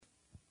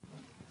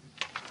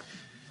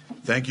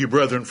Thank you,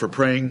 brethren, for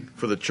praying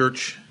for the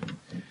church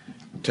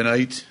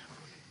tonight.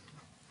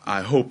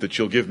 I hope that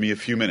you'll give me a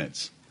few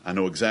minutes. I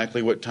know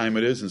exactly what time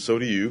it is, and so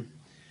do you.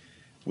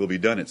 We'll be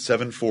done at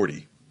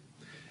 7:40.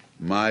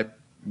 My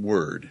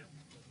word.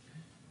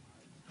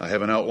 I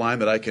have an outline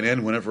that I can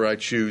end whenever I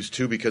choose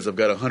to because I've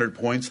got 100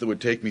 points that would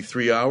take me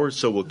 3 hours,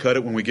 so we'll cut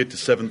it when we get to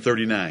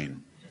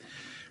 7:39.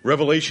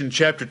 Revelation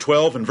chapter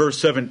 12 and verse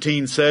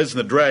 17 says, "And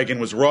the dragon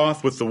was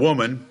wroth with the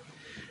woman,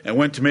 and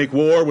went to make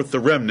war with the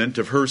remnant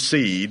of her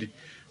seed,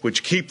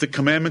 which keep the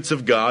commandments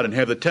of God and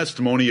have the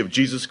testimony of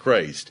Jesus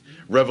Christ."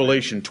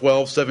 Revelation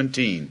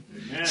 12:17.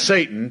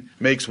 Satan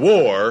makes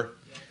war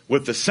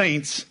with the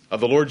saints of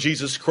the Lord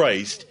Jesus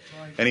Christ,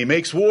 and he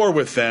makes war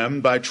with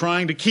them by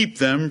trying to keep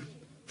them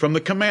from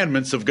the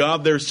commandments of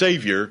God their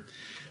Savior,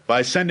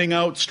 by sending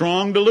out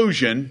strong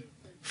delusion,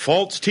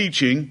 false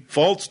teaching,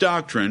 false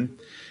doctrine,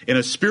 in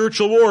a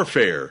spiritual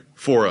warfare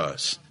for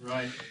us.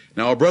 Right.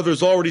 Now, our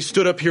brothers already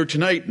stood up here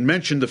tonight and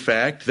mentioned the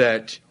fact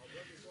that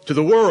to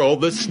the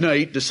world, this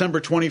night, December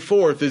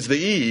 24th, is the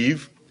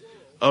eve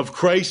of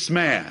Christ's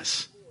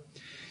Mass.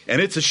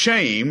 And it's a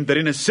shame that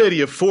in a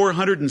city of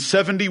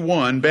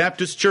 471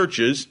 Baptist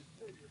churches,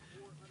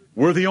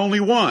 we're the only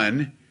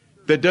one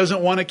that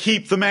doesn't want to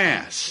keep the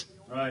Mass.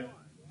 Right.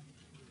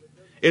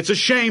 It's a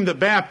shame that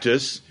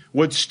Baptists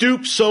would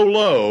stoop so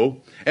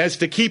low as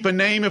to keep a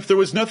name, if there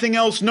was nothing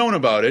else known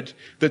about it,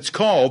 that's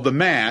called the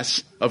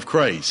Mass of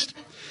Christ.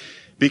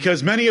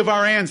 Because many of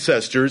our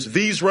ancestors,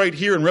 these right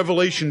here in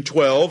Revelation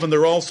 12, and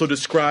they're also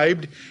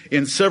described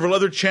in several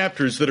other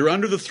chapters that are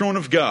under the throne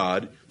of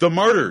God, the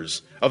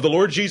martyrs of the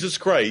Lord Jesus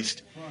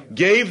Christ,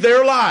 gave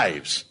their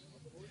lives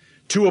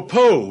to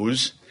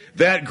oppose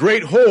that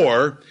great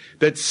whore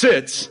that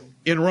sits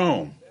in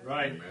Rome.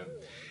 Right.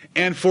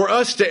 And for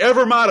us to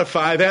ever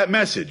modify that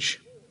message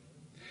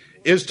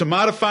is to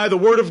modify the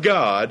Word of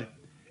God,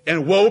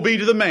 and woe be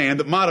to the man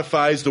that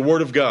modifies the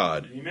Word of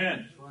God.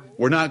 Amen.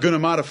 We're not going to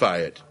modify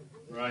it.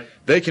 Right.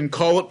 They can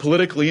call it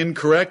politically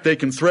incorrect. They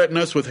can threaten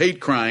us with hate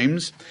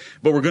crimes,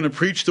 but we're going to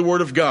preach the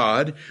Word of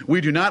God.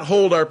 We do not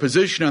hold our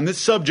position on this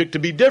subject to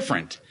be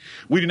different.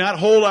 We do not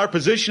hold our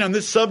position on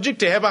this subject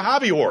to have a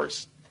hobby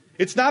horse.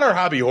 It's not our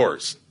hobby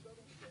horse.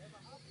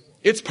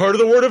 It's part of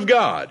the Word of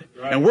God.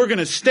 Right. And we're going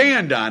to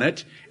stand on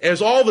it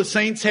as all the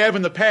saints have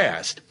in the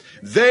past.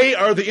 They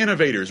are the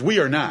innovators. We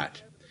are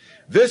not.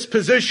 This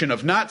position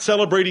of not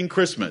celebrating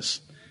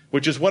Christmas,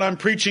 which is what I'm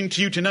preaching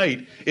to you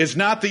tonight, is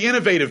not the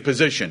innovative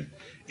position.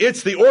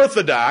 It's the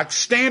orthodox,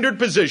 standard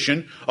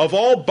position of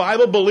all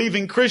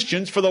Bible-believing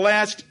Christians for the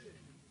last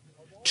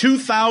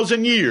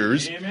 2,000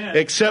 years, Amen.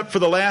 Except for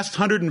the last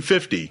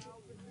 150.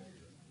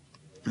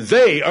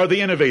 They are the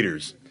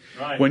innovators.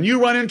 Right. When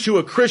you run into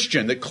a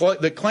Christian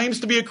that claims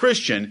to be a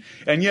Christian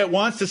and yet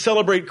wants to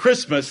celebrate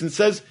Christmas and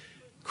says,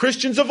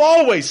 Christians have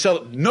always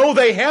celebrated. No,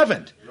 they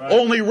haven't. Right.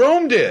 Only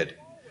Rome did.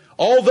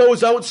 All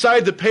those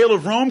outside the pale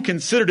of Rome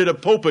considered it a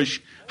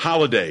popish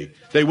holiday.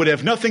 They would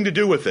have nothing to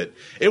do with it.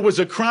 It was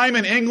a crime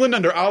in England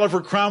under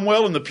Oliver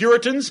Cromwell and the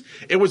Puritans.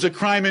 It was a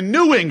crime in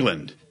New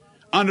England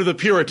under the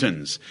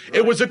Puritans. Right.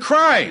 It was a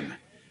crime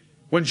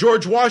when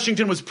George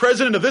Washington was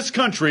president of this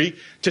country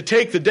to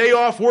take the day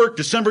off work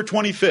December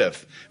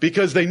 25th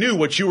because they knew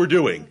what you were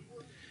doing.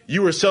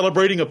 You were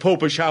celebrating a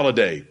popish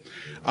holiday.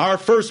 Our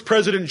first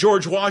president,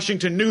 George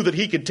Washington, knew that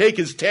he could take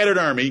his tattered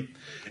army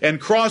and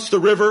cross the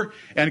river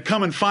and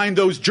come and find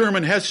those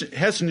German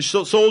Hessian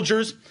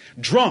soldiers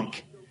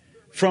drunk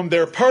from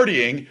their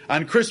partying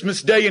on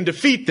Christmas Day and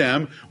defeat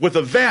them with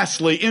a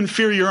vastly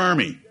inferior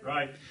army.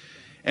 Right.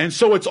 And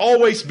so it's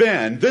always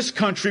been, this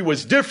country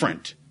was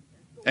different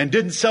and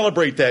didn't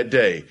celebrate that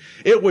day.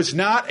 It was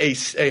not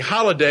a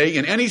holiday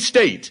in any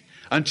state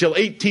until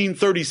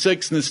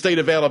 1836 in the state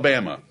of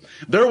Alabama.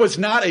 There was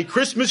not a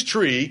Christmas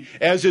tree,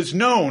 as is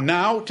known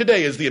now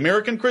today as the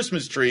American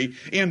Christmas tree,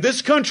 in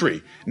this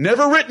country.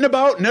 Never written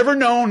about, never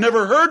known,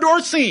 never heard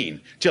or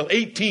seen till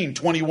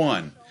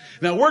 1821.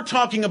 Now we're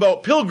talking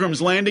about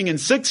Pilgrims landing in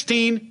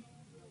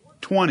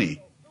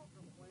 1620,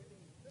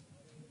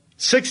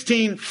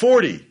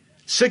 1640,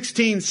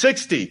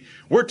 1660.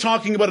 We're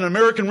talking about an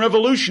American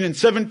Revolution in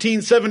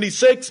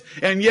 1776,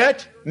 and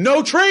yet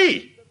no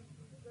tree.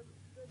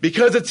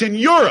 Because it's in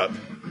Europe,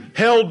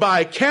 held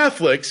by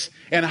Catholics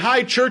and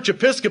high church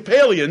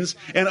Episcopalians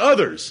and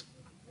others,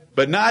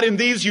 but not in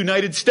these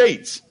United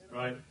States.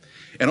 Right.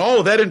 And all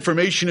of that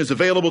information is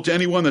available to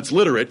anyone that's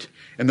literate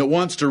and that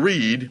wants to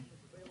read.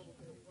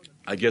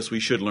 I guess we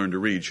should learn to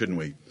read, shouldn't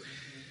we?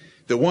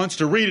 That wants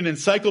to read an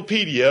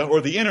encyclopedia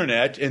or the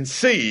internet and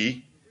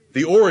see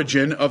the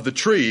origin of the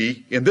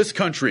tree in this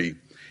country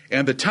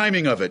and the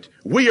timing of it.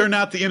 We are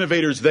not the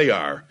innovators, they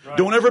are. Right.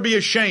 Don't ever be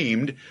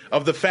ashamed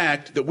of the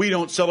fact that we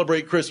don't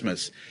celebrate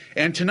Christmas.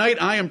 And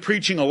tonight I am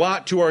preaching a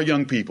lot to our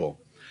young people.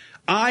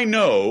 I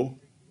know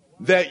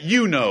that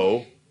you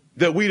know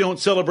that we don't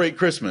celebrate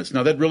Christmas.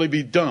 Now that'd really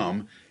be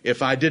dumb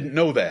if I didn't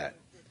know that.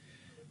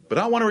 But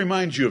I want to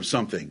remind you of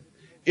something.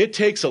 It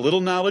takes a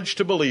little knowledge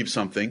to believe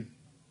something,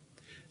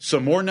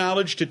 some more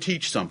knowledge to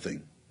teach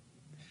something,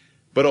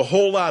 but a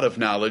whole lot of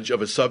knowledge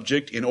of a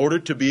subject in order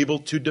to be able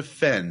to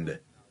defend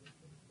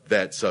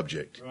that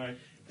subject. Right.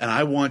 And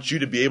I want you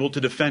to be able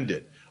to defend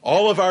it.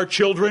 All of our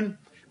children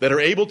that are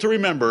able to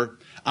remember,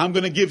 I'm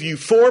going to give you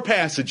 4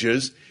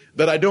 passages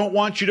that I don't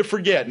want you to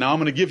forget. Now, I'm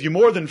going to give you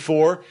more than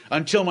 4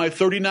 until my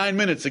 39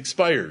 minutes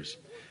expires.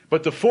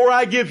 But the 4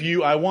 I give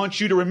you, I want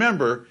you to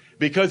remember,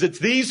 because it's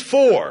these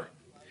 4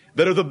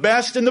 that are the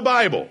best in the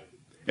Bible.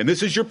 And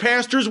this is your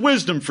pastor's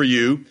wisdom for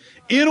you,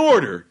 in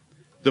order,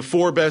 the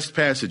 4 best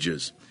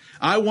passages.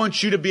 I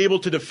want you to be able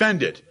to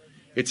defend it.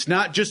 It's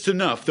not just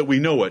enough that we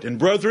know it. And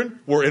brethren,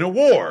 we're in a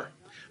war.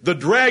 The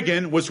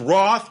dragon was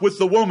wroth with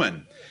the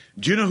woman.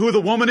 Do you know who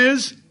the woman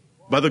is?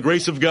 By the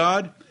grace of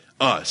God?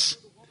 Us.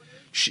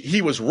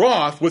 He was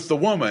wroth with the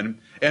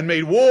woman and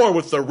made war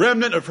with the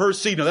remnant of her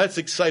seed. Now that's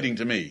exciting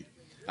to me.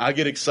 I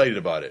get excited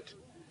about it.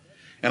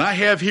 And I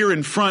have here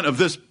in front of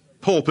this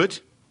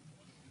pulpit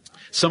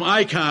some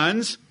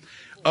icons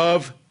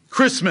of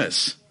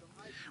Christmas.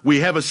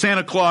 We have a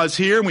Santa Claus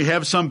here, and we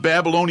have some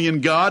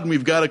Babylonian god, and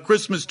we've got a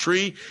Christmas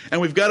tree,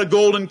 and we've got a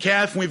golden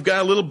calf, and we've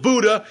got a little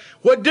Buddha.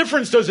 What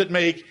difference does it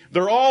make?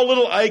 They're all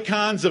little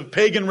icons of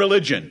pagan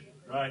religion.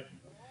 Right.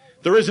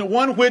 There isn't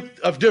one whit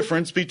of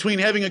difference between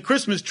having a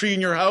Christmas tree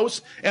in your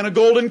house and a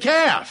golden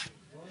calf.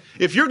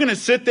 If you're going to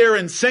sit there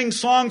and sing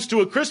songs to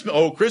a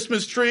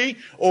Christmas tree,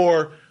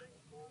 or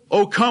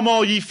 "Oh, come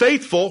all ye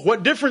faithful,"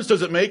 what difference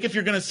does it make if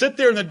you're going to sit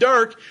there in the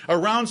dark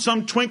around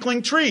some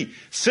twinkling tree?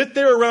 Sit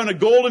there around a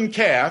golden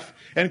calf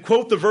and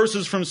quote the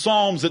verses from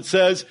Psalms that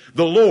says,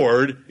 "The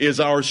Lord is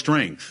our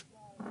strength."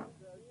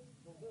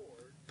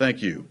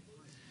 Thank you.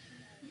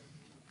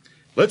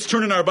 Let's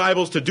turn in our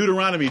Bibles to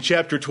Deuteronomy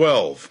chapter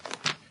 12.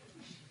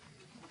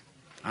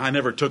 I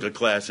never took a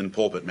class in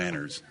pulpit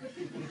manners.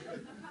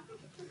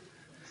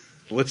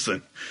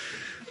 Listen.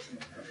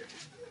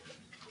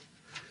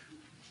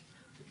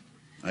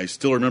 I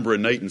still remember a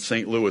night in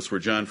St. Louis where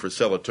John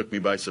Frisella took me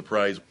by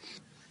surprise.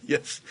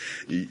 Yes,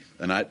 he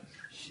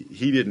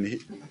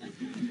didn't.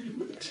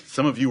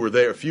 Some of you were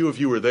there. A few of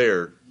you were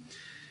there.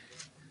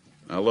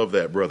 I love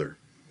that, brother.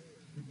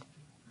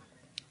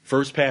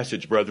 First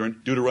passage,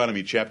 brethren,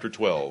 Deuteronomy chapter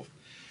 12.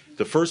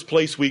 The first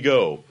place we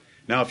go.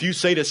 Now, if you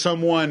say to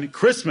someone,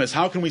 "Christmas,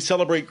 how can we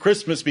celebrate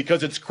Christmas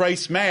because it's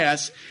Christ's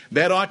Mass?"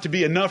 that ought to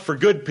be enough for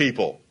good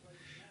people.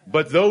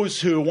 But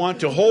those who want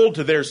to hold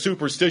to their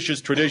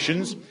superstitious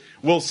traditions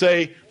will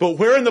say, "But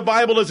where in the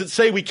Bible does it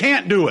say we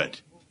can't do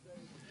it?"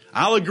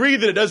 I'll agree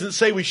that it doesn't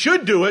say we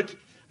should do it,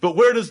 but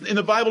where in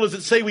the Bible does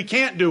it say we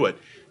can't do it?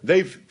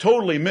 They've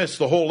totally missed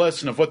the whole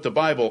lesson of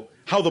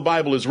how the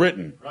Bible is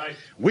written. Right.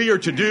 We are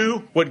to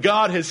do what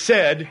God has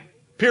said,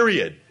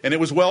 period. And it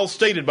was well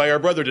stated by our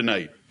brother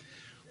tonight.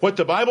 What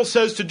the Bible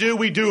says to do,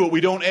 we do it. We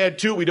don't add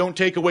to it. We don't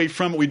take away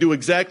from it. We do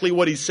exactly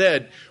what he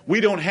said.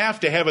 We don't have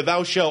to have a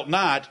 "thou shalt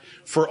not"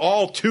 for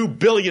all 2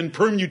 billion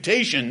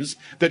permutations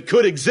that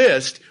could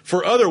exist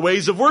for other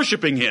ways of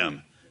worshiping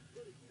him.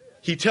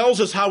 He tells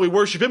us how we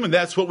worship him, and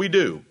that's what we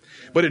do.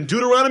 But in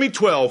Deuteronomy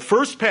 12,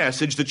 first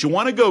passage that you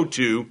want to go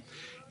to,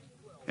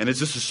 and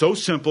this is so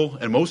simple,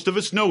 and most of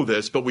us know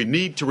this, but we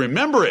need to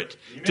remember it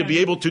to be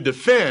able to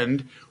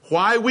defend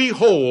why we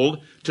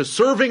hold to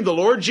serving the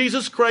Lord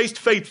Jesus Christ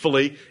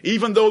faithfully,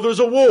 even though there's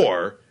a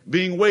war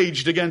being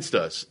waged against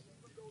us.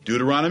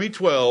 Deuteronomy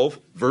 12,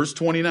 verse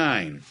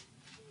 29.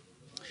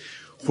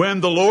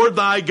 When the Lord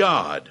thy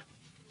God,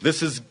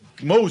 this is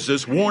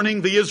Moses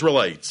warning the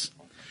Israelites,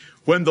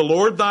 when the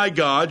Lord thy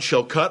God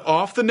shall cut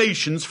off the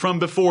nations from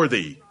before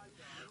thee,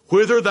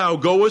 whither thou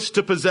goest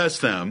to possess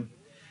them,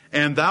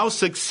 and thou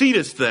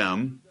succeedest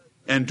them,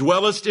 and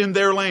dwellest in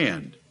their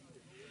land.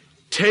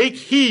 Take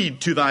heed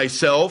to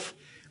thyself,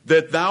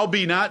 that thou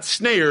be not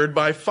snared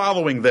by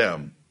following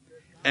them,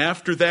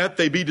 after that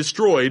they be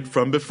destroyed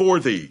from before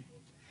thee.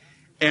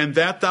 And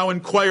that thou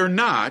inquire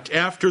not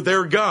after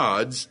their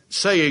gods,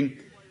 saying,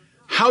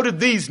 "How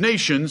did these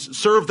nations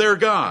serve their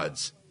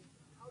gods?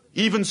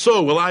 Even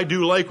so will I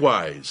do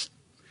likewise.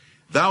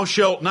 Thou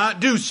shalt not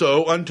do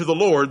so unto the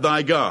Lord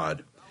thy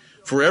God.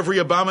 For every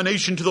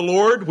abomination to the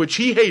Lord, which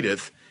he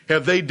hateth,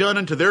 have they done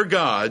unto their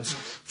gods,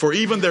 for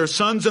even their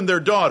sons and their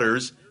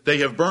daughters they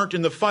have burnt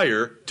in the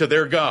fire to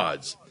their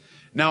gods."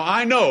 Now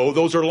I know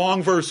those are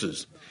long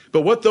verses,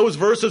 but what those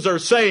verses are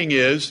saying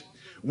is,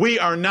 we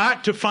are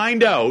not to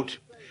find out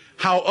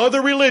how other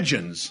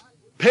religions,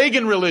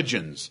 pagan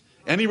religions,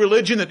 any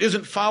religion that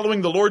isn't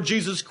following the Lord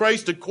Jesus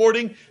Christ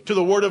according to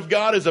the Word of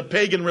God is a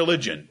pagan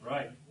religion.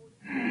 Right.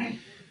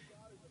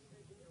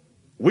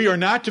 We are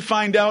not to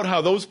find out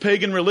how those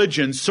pagan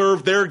religions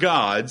serve their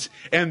gods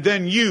and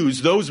then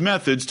use those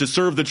methods to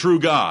serve the true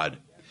God.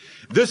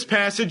 This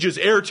passage is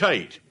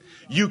airtight.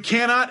 You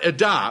cannot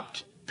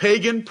adopt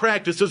pagan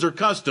practices or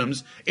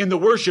customs in the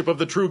worship of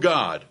the true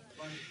God.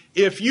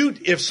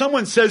 If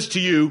someone says to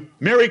you,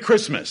 "Merry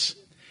Christmas,"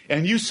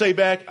 and you say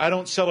back, "I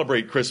don't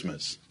celebrate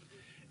Christmas,"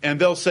 and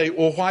they'll say,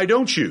 "Well, why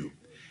don't you?"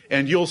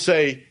 And you'll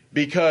say,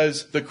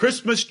 "Because the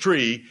Christmas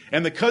tree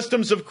and the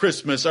customs of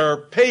Christmas are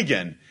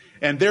pagan,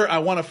 and there I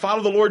want to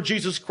follow the Lord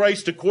Jesus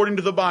Christ according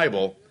to the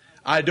Bible.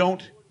 I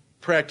don't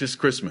practice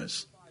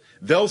Christmas."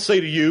 They'll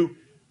say to you,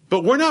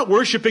 "But we're not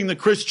worshiping the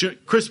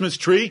Christmas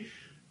tree.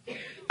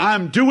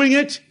 I'm doing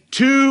it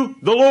to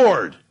the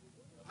Lord.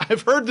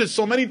 I've heard this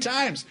so many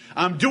times.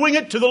 I'm doing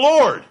it to the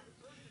Lord.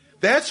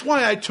 That's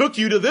why I took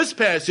you to this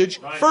passage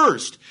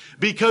first,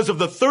 because of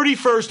the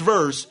 31st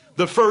verse,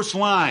 the first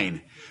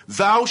line.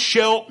 Thou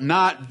shalt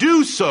not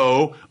do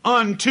so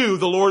unto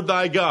the Lord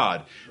thy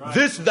God. Right.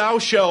 This thou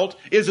shalt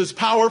is as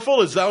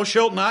powerful as thou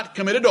shalt not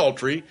commit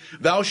adultery.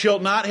 Thou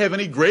shalt not have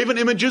any graven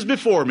images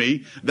before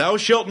me. Thou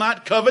shalt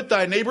not covet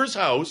thy neighbor's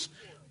house.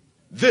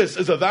 This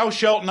is a thou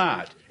shalt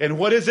not. And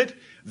what is it?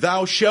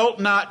 Thou shalt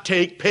not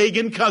take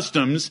pagan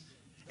customs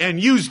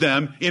and use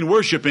them in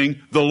worshiping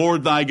the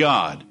Lord thy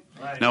God.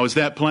 Right. Now, is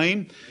that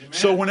plain? Amen.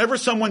 So whenever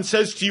someone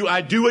says to you,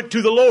 I do it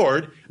to the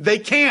Lord, they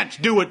can't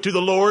do it to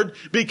the Lord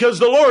because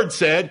the Lord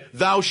said,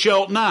 thou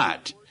shalt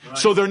not. Right.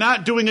 So they're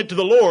not doing it to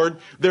the Lord.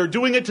 They're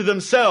doing it to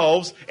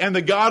themselves and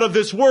the God of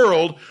this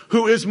world,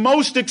 who is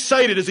most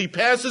excited as he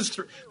passes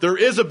through. There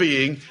is a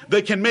being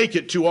that can make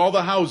it to all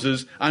the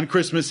houses on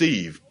Christmas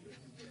Eve,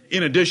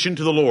 in addition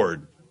to the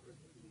Lord.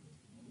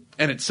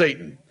 And it's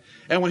Satan.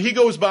 And when he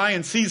goes by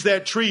and sees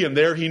that tree in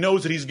there, he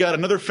knows that he's got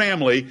another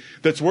family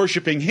that's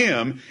worshiping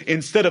him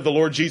instead of the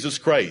Lord Jesus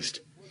Christ.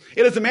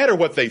 It doesn't matter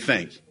what they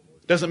think.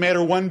 It doesn't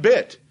matter one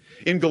bit.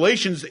 In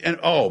Galatians, and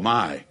oh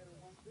my,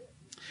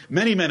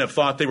 many men have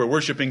thought they were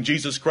worshiping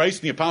Jesus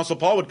Christ, and the Apostle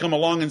Paul would come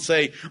along and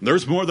say,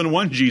 there's more than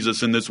one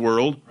Jesus in this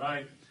world.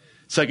 Right.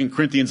 2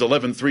 Corinthians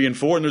 11:3 and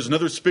 4, and there's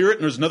another spirit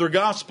and there's another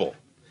gospel.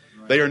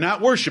 Right. They are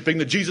not worshiping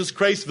the Jesus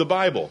Christ of the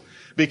Bible.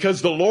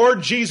 Because the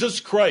Lord Jesus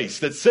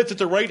Christ that sits at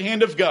the right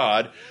hand of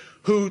God,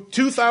 who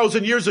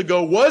 2,000 years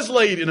ago was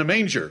laid in a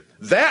manger,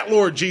 that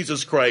Lord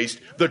Jesus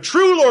Christ, the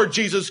true Lord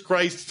Jesus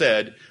Christ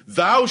said,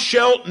 thou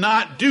shalt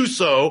not do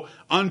so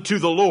unto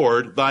the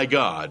Lord thy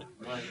God.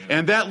 Right.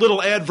 And that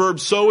little adverb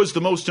so is the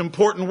most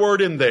important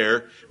word in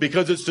there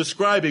because it's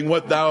describing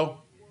what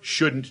thou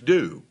shouldn't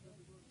do.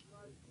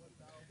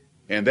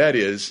 And that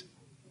is,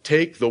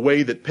 take the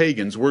way that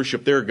pagans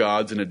worship their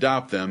gods and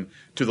adopt them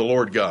to the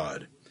Lord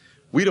God.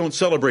 We don't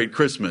celebrate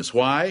Christmas.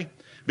 Why?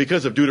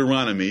 Because of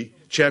Deuteronomy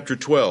chapter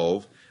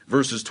 12,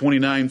 verses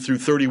 29 through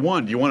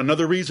 31. Do you want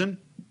another reason?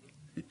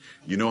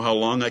 You know how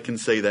long I can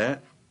say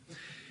that?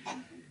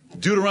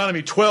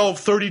 Deuteronomy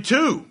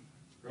 12:32.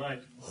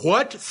 Right.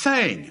 What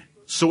thing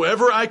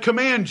soever I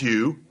command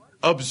you,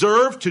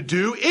 observe to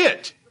do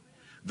it.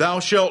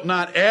 Thou shalt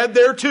not add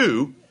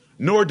thereto,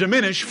 nor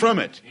diminish from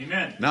it.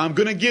 Amen. Now I'm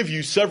going to give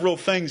you several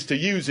things to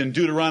use in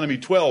Deuteronomy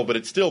 12, but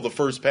it's still the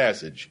first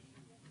passage.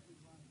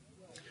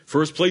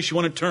 First place you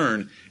want to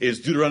turn is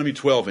Deuteronomy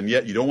 12, and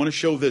yet you don't want to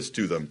show this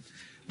to them.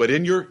 But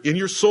in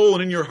your soul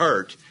and in your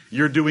heart,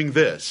 you're doing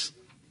this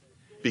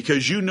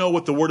because you know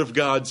what the Word of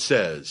God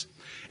says.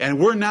 And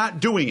we're not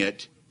doing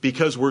it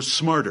because we're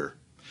smarter.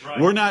 Right.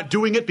 We're not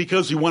doing it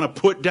because we want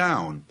to put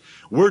down.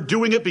 We're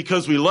doing it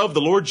because we love the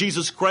Lord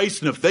Jesus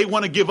Christ, and if they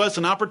want to give us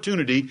an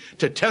opportunity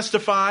to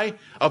testify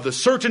of the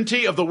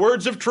certainty of the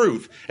words of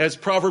truth, as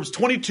Proverbs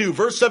 22,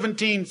 verse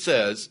 17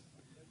 says,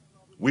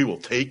 we will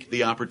take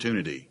the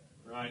opportunity.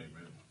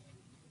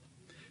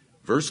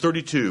 Verse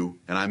 32,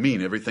 and I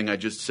mean everything I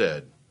just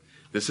said.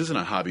 This isn't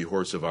a hobby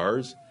horse of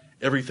ours.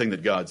 Everything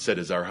that God said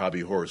is our hobby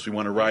horse. We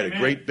want to ride a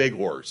great big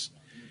horse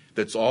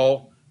that's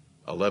all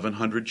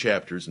 1,100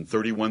 chapters and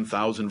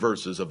 31,000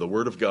 verses of the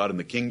Word of God in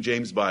the King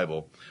James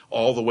Bible,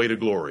 all the way to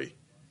glory.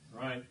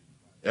 Right.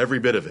 Every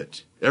bit of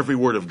it. Every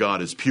word of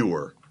God is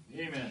pure.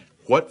 Amen.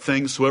 What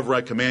things soever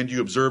I command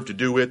you, observe to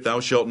do it. Thou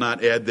shalt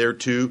not add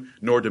thereto,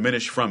 nor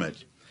diminish from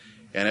it.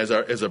 And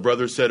as a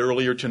brother said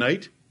earlier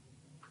tonight,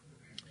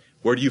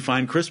 where do you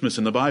find Christmas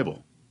in the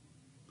Bible?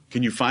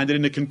 Can you find it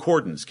in the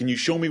concordance? Can you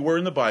show me where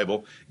in the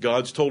Bible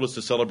God's told us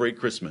to celebrate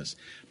Christmas?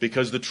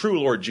 Because the true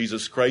Lord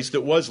Jesus Christ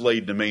that was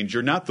laid in a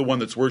manger, not the one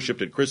that's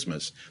worshipped at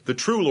Christmas, the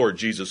true Lord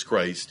Jesus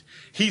Christ,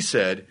 he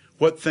said,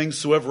 what things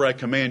soever I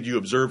command you,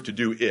 observe to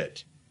do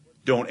it.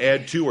 Don't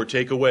add to or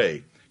take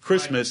away.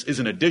 Christmas is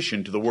an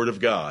addition to the Word of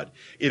God.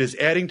 It is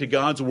adding to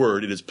God's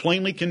Word. It is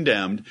plainly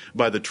condemned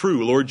by the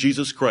true Lord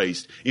Jesus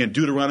Christ in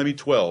Deuteronomy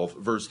 12,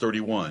 verse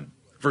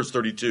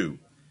 32.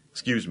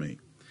 Excuse me.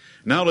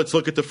 Now let's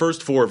look at the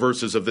first 4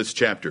 verses of this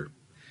chapter.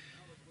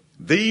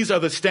 These are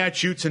the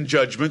statutes and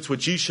judgments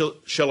which ye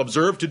shall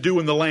observe to do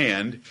in the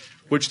land,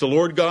 which the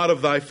Lord God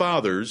of thy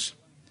fathers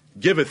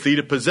giveth thee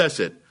to possess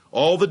it,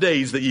 all the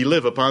days that ye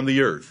live upon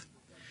the earth.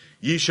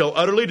 Ye shall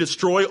utterly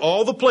destroy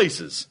all the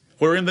places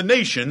wherein the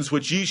nations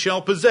which ye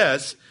shall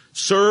possess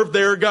serve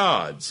their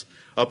gods,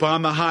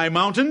 upon the high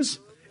mountains,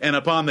 and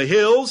upon the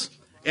hills,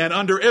 and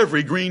under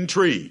every green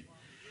tree.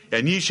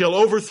 And ye shall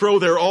overthrow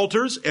their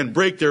altars, and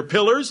break their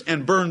pillars,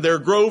 and burn their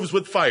groves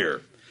with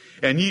fire.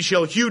 And ye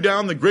shall hew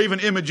down the graven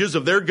images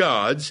of their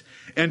gods,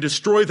 and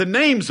destroy the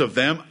names of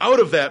them out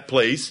of that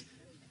place.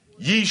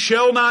 Ye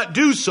shall not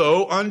do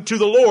so unto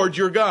the Lord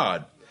your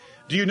God.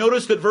 Do you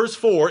notice that verse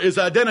 4 is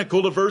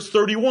identical to verse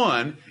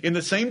 31 in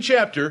the same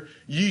chapter?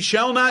 Ye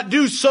shall not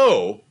do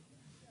so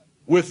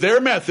with their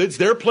methods,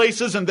 their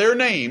places, and their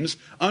names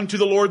unto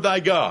the Lord thy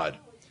God.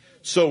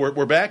 So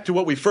we're back to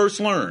what we first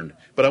learned,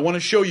 but I want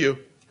to show you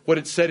what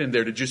it said in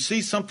there. Did you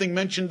see something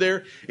mentioned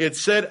there? It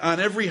said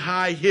on every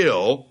high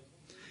hill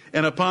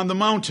and upon the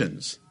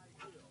mountains.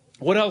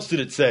 What else did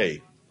it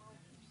say?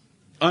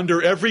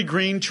 Under every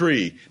green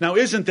tree. Now,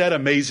 isn't that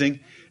amazing?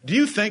 Do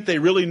you think they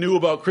really knew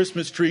about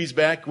Christmas trees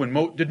back when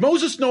did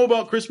Moses know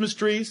about Christmas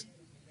trees?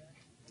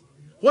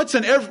 What's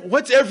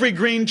every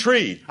green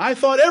tree? I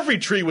thought every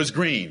tree was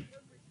green.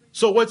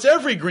 So what's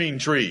every green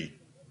tree?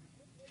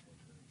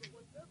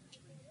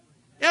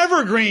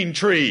 Evergreen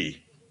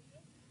tree.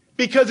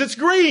 Because it's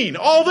green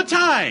all the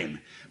time.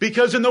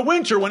 Because in the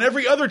winter, when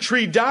every other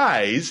tree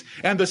dies,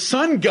 and the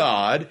sun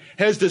god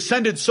has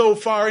descended so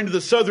far into the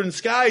southern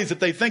skies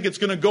that they think it's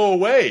going to go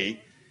away,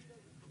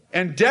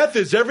 and death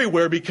is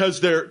everywhere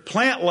because their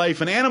plant life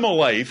and animal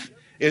life,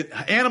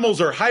 animals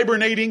are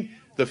hibernating,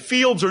 the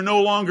fields are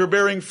no longer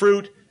bearing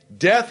fruit,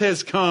 death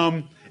has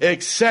come,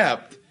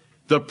 except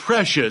the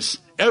precious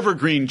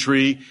evergreen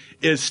tree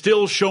is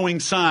still showing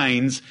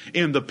signs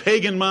in the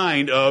pagan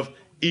mind of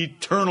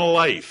eternal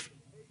life.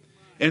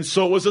 And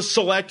so it was a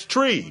select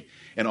tree.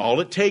 And all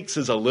it takes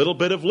is a little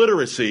bit of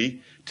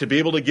literacy to be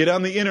able to get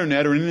on the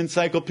internet or in an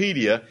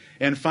encyclopedia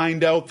and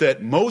find out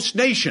that most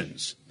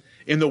nations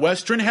in the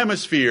Western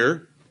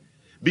Hemisphere,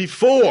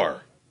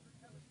 before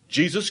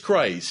Jesus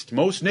Christ,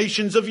 most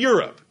nations of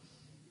Europe,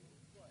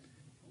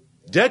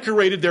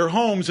 decorated their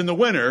homes in the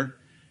winter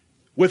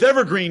with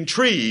evergreen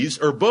trees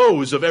or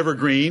boughs of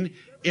evergreen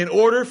in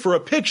order for a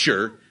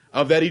picture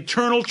of that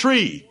eternal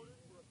tree.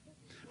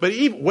 But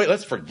wait,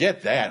 let's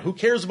forget that. Who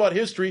cares about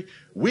history?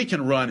 We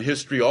can run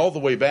history all the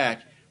way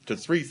back to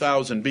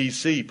 3000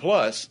 BC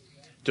plus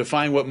to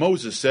find what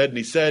Moses said, and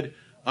he said,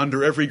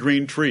 under every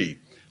green tree.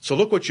 So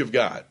look what you've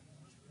got.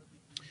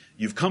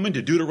 You've come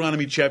into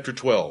Deuteronomy chapter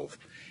 12,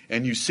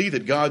 and you see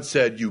that God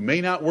said, you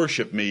may not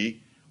worship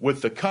me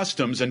with the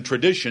customs and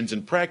traditions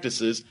and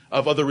practices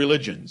of other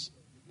religions.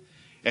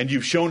 And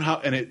we've shown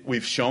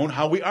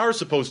how we are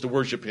supposed to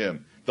worship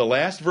him. The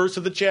last verse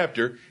of the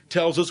chapter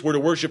tells us we're to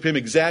worship him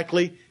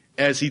exactly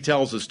as he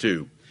tells us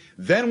to.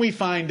 Then we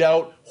find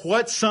out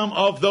what some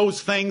of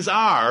those things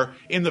are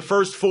in the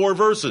first 4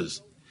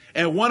 verses.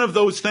 And one of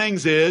those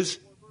things is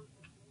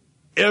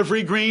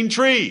every green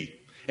tree.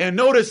 And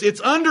notice it's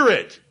under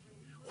it.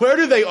 Where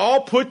do they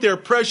all put their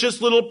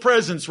precious little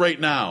presents right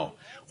now?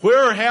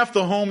 Where are half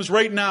the homes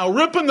right now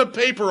ripping the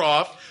paper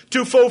off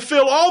to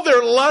fulfill all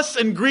their lusts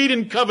and greed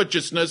and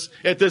covetousness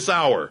at this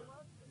hour?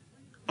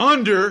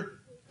 Under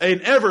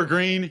an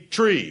evergreen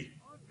tree.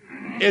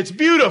 It's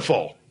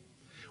beautiful.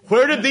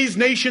 Where did these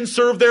nations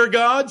serve their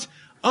gods?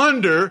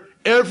 Under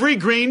every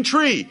green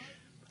tree.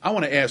 I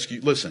want to ask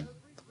you, listen,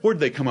 where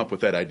did they come up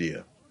with that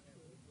idea?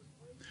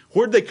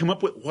 Where did they come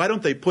up with, why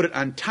don't they put it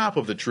on top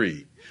of the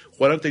tree?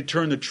 Why don't they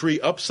turn the tree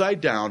upside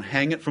down,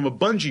 hang it from a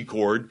bungee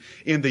cord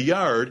in the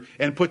yard,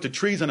 and put the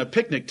trees on a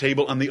picnic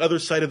table on the other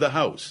side of the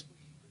house?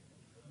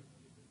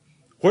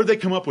 Where did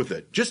they come up with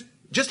it?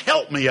 Just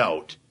help me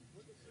out.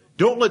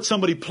 Don't let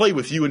somebody play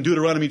with you in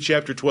Deuteronomy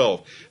chapter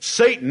 12.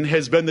 Satan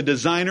has been the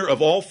designer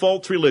of all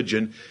false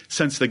religion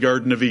since the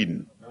Garden of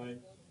Eden.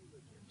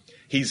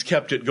 He's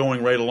kept it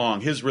going right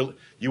along.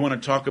 You want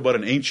to talk about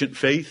an ancient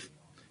faith?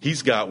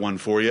 He's got one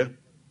for you.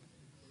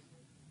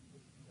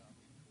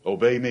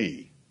 Obey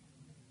me.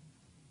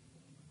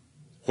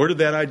 Where did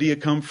that idea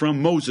come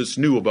from? Moses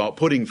knew about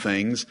putting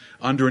things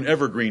under an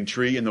evergreen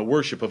tree in the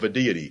worship of a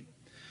deity.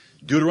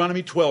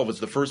 Deuteronomy 12 is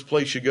the first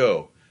place you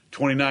go.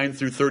 29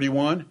 through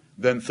 31,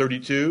 then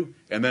 32,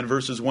 and then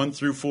verses 1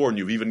 through 4, and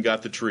you've even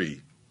got the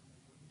tree.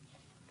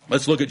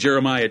 Let's look at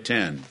Jeremiah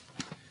 10.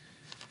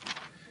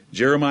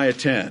 Jeremiah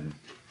 10.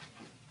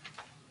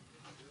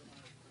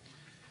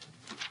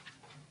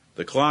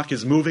 The clock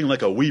is moving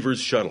like a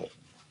weaver's shuttle.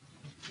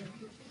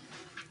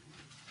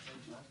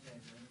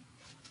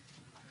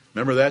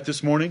 Remember that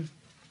this morning?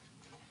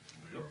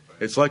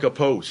 It's like a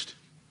post.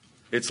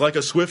 It's like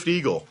a swift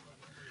eagle.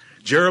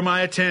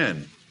 Jeremiah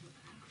 10.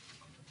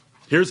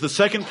 Here's the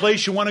second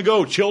place you want to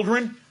go,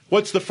 children.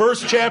 What's the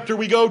first chapter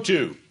we go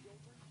to?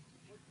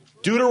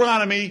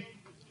 Deuteronomy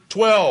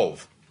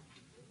 12.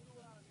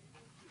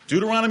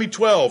 Deuteronomy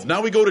 12.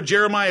 Now we go to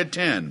Jeremiah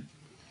 10.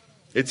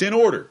 It's in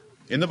order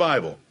in the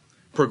Bible.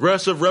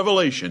 Progressive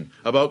revelation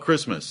about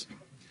Christmas.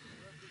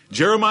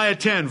 Jeremiah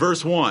 10,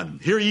 verse 1.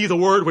 Hear ye the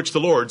word which the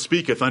Lord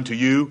speaketh unto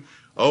you,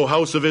 O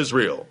house of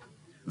Israel.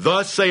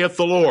 Thus saith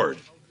the Lord,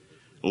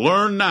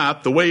 learn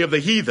not the way of the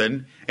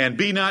heathen, and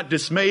be not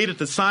dismayed at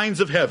the signs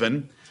of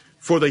heaven,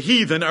 for the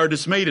heathen are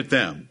dismayed at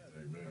them.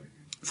 Amen.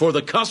 For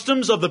the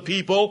customs of the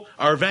people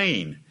are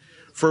vain.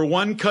 For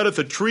one cutteth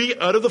a tree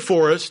out of the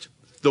forest,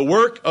 the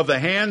work of the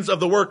hands of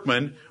the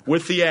workman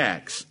with the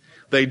axe.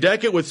 They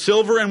deck it with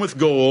silver and with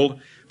gold.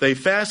 They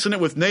fasten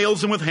it with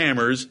nails and with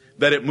hammers,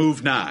 that it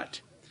move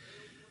not.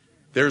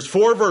 There's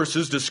 4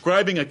 verses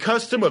describing a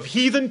custom of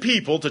heathen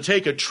people to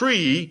take a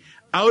tree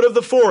out of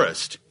the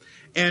forest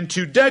and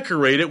to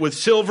decorate it with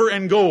silver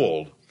and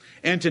gold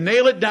and to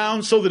nail it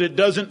down so that it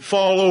doesn't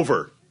fall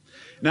over.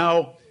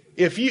 Now,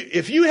 if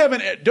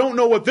you don't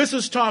know what this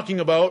is talking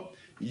about,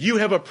 you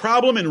have a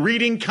problem in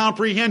reading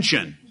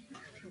comprehension.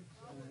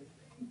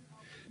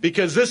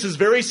 Because this is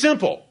very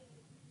simple.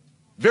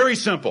 Very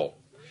simple.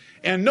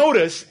 And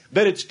notice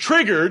that it's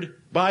triggered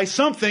by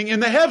something in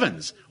the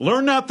heavens.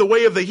 Learn not the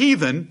way of the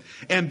heathen,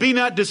 and be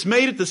not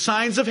dismayed at the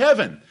signs of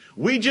heaven.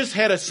 We just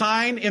had a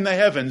sign in the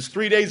heavens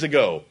 3 days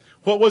ago.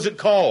 What was it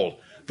called?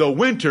 The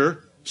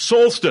winter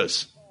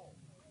solstice.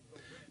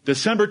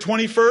 December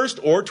 21st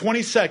or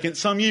 22nd,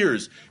 some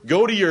years.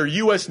 Go to your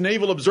U.S.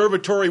 Naval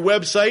Observatory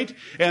website,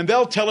 and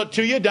they'll tell it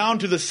to you down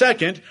to the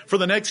 2nd for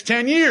the next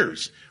 10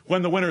 years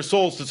when the winter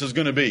solstice is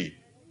going to be.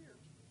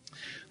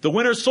 The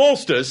winter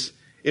solstice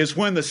is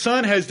when the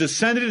sun has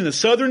descended in the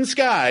southern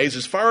skies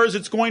as far as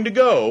it's going to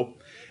go,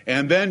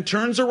 and then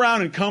turns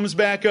around and comes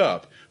back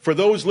up. For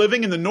those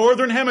living in the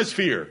northern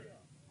hemisphere,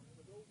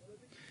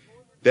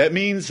 that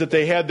means that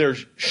they had their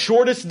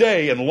shortest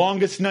day and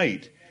longest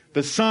night.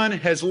 The sun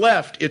has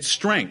left its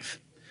strength.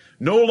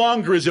 No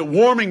longer is it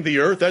warming the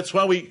earth. That's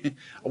why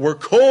we're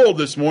cold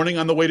this morning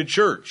on the way to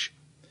church,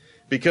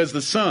 because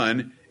the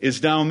sun is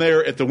down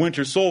there at the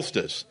winter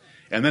solstice,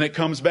 and then it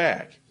comes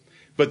back.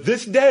 But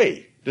this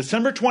day,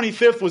 December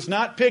 25th, was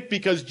not picked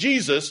because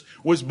Jesus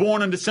was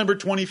born on December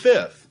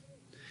 25th.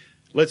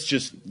 Let's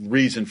just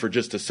reason for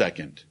just a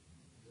second.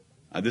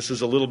 This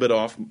is a little bit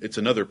off. It's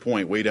another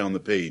point way down the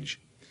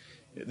page.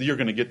 You're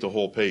going to get the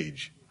whole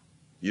page.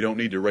 You don't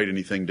need to write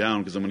anything down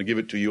because I'm going to give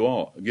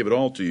it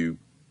all to you.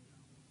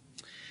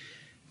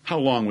 How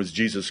long was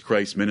Jesus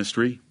Christ's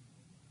ministry?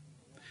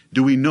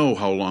 Do we know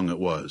how long it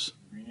was?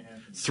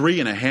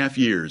 3.5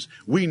 years.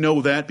 We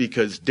know that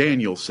because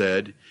Daniel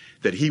said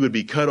that he would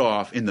be cut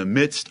off in the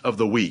midst of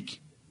the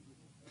week.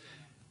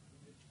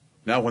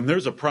 Now, when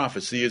there's a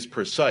prophecy as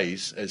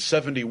precise as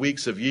 70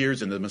 weeks of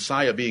years and the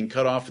Messiah being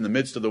cut off in the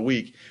midst of the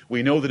week,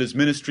 we know that his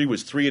ministry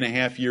was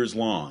 3.5 years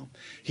long.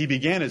 He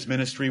began his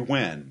ministry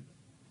when?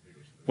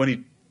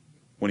 When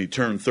he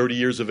turned 30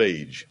 years of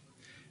age.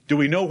 Do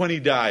we know when he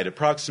died?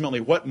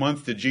 Approximately what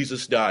month did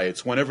Jesus die?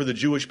 It's whenever the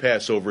Jewish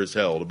Passover is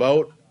held,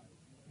 about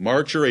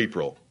March or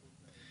April.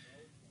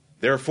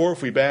 Therefore,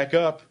 if we back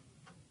up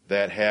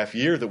that half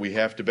year that we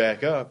have to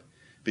back up,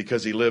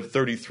 because he lived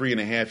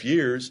 33.5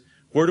 years,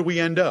 where do we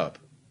end up?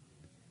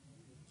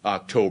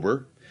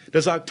 October.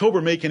 Does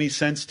October make any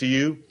sense to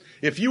you?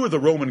 If you were the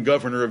Roman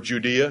governor of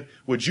Judea,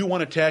 would you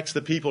want to tax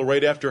the people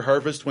right after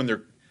harvest when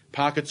their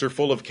pockets are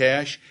full of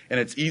cash and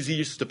it's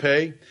easiest to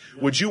pay?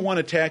 Would you want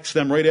to tax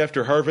them right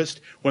after harvest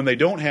when they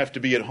don't have to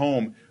be at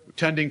home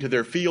tending to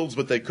their fields,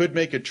 but they could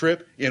make a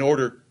trip in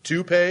order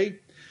to pay?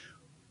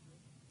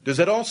 Does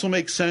that also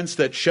make sense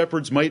that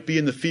shepherds might be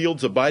in the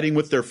fields abiding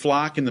with their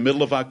flock in the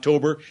middle of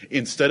October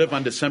instead of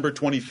on December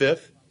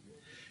 25th?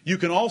 You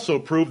can also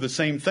prove the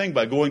same thing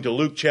by going to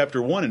Luke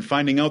chapter 1 and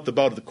finding out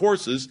about the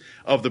courses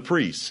of the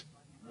priests.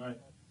 Right.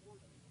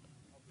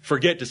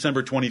 Forget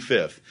December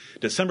 25th.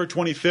 December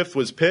 25th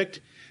was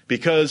picked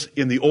because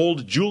in the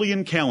old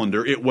Julian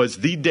calendar, it was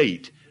the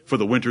date for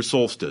the winter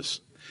solstice.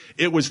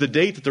 It was the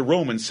date that the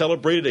Romans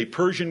celebrated a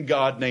Persian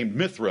god named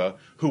Mithra,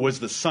 who was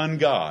the sun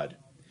god.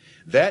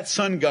 That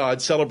sun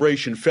god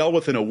celebration fell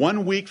within a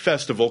 1-week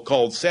festival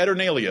called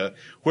Saturnalia,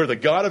 where the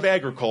god of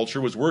agriculture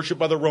was worshipped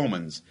by the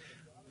Romans.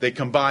 They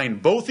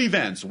combined both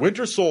events,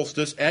 winter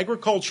solstice,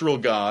 agricultural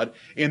god,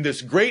 in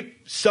this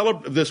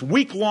this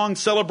week-long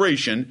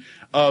celebration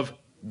of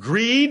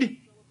greed,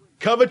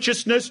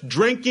 covetousness,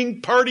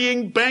 drinking,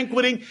 partying,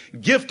 banqueting,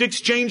 gift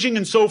exchanging,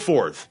 and so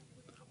forth.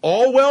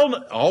 All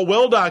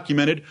well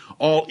documented,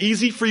 all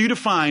easy for you to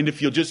find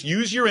if you'll just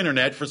use your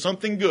internet for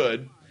something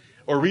good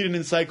or read an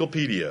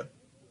encyclopedia.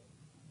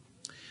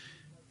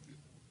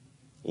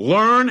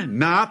 Learn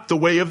not the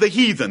way of the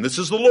heathen. This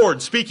is the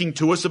Lord speaking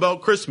to us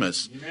about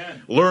Christmas.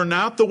 Amen. Learn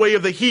not the way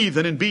of the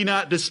heathen, and be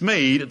not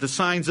dismayed at the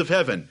signs of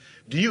heaven.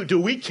 Do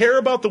we care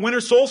about the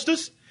winter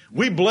solstice?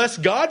 We bless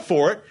God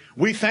for it.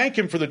 We thank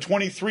him for the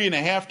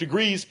 23.5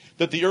 degrees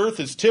that the earth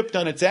is tipped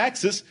on its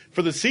axis,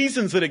 for the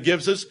seasons that it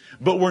gives us,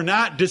 but we're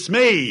not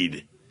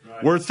dismayed.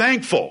 Right. We're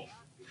thankful.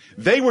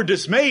 They were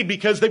dismayed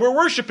because they were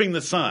worshiping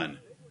the sun.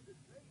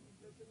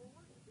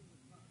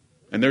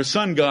 And their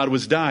sun god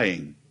was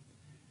dying.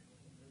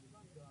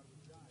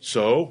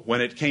 So,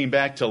 when it came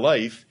back to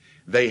life,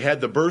 they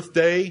had the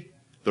birthday,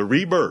 the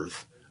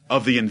rebirth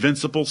of the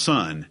invincible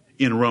sun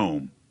in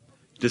Rome.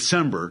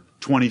 December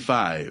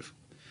 25.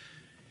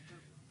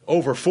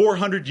 Over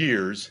 400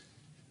 years,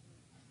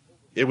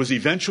 it was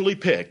eventually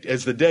picked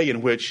as the day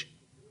in which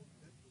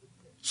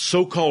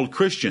so-called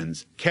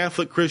Christians,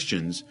 Catholic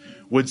Christians,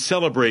 would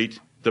celebrate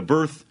the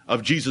birth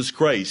of Jesus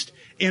Christ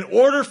in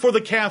order for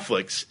the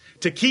Catholics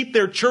to keep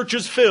their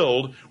churches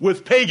filled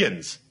with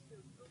pagans.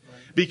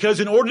 Because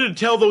in order to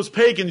tell those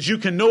pagans you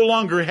can no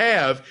longer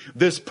have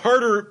this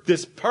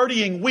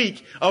partying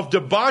week of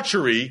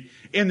debauchery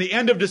in the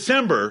end of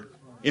December,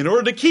 in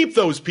order to keep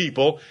those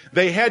people,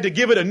 they had to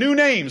give it a new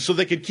name so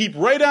they could keep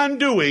right on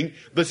doing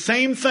the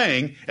same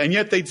thing, and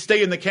yet they'd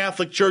stay in the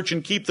Catholic Church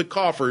and keep the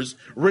coffers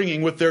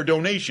ringing with their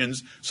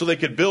donations so they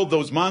could build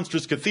those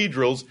monstrous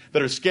cathedrals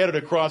that are scattered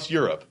across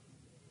Europe.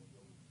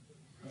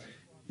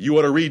 You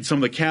ought to read some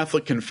of the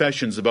Catholic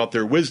confessions about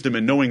their wisdom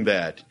in knowing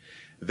that.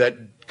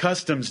 that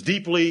customs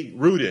deeply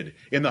rooted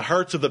in the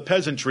hearts of the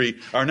peasantry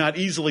are not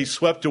easily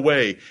swept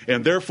away,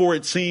 and therefore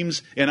it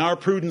seems in our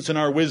prudence and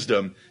our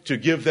wisdom to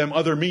give them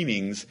other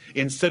meanings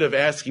instead of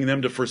asking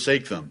them to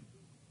forsake them.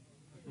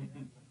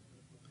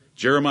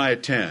 Jeremiah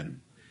 10.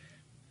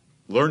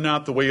 Learn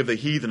not the way of the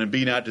heathen, and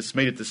be not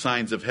dismayed at the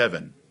signs of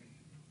heaven.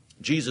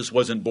 Jesus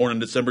wasn't born on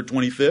December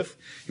 25th.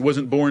 He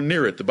wasn't born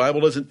near it. The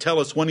Bible doesn't tell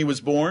us when he was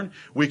born.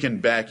 We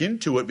can back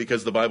into it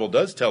because the Bible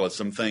does tell us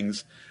some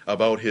things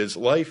about his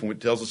life, and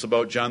it tells us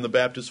about John the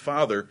Baptist's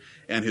father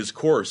and his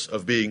course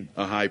of being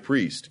a high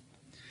priest.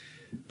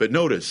 But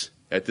notice,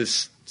 at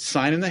this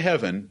sign in the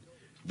heaven,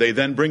 they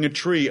then bring a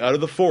tree out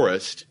of the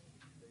forest.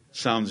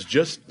 Sounds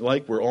just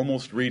like we're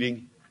almost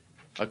reading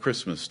a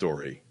Christmas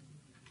story.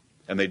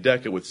 And they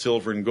deck it with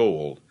silver and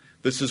gold.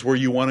 This is where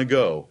you want to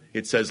go.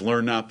 It says,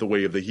 learn not the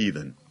way of the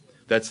heathen.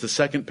 That's the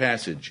second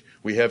passage.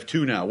 We have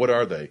two now. What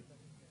are they?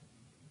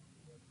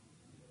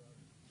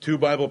 Two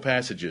Bible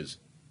passages.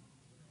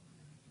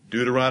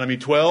 Deuteronomy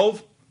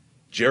 12,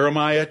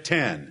 Jeremiah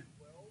 10.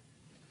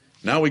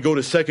 Now we go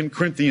to 2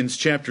 Corinthians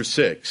chapter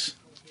 6.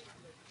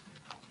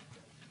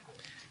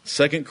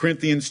 2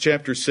 Corinthians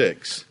chapter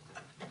 6.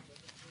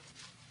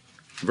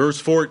 Verse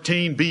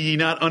 14, be ye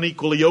not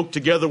unequally yoked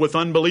together with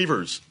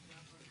unbelievers.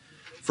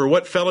 For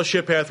what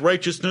fellowship hath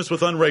righteousness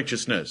with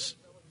unrighteousness?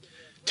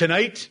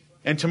 Tonight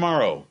and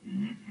tomorrow.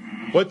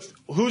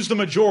 Who's the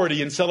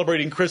majority in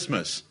celebrating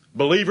Christmas?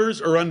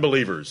 Believers or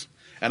unbelievers?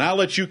 And I'll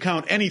let you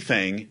count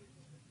anything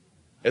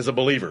as a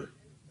believer.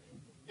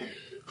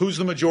 Who's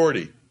the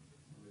majority?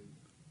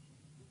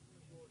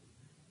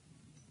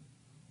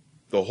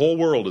 The whole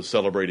world is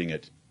celebrating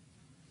it.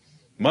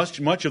 Much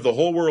of the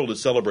whole world is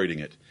celebrating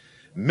it.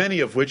 Many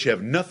of which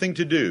have nothing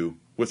to do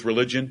with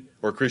religion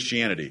or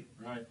Christianity.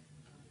 Right.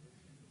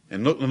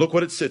 And look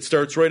what it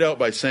starts right out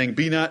by saying,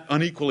 be not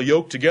unequally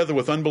yoked together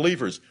with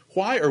unbelievers.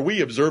 Why are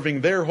we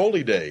observing their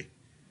holy day?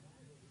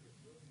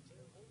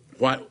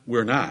 Why,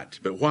 we're not.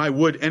 But why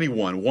would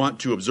anyone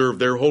want to observe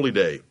their holy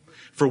day?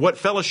 For what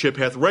fellowship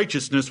hath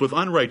righteousness with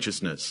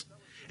unrighteousness?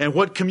 And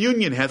what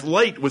communion hath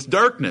light with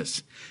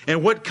darkness?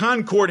 And what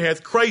concord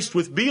hath Christ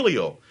with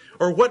Belial?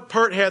 Or what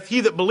part hath he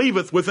that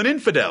believeth with an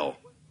infidel?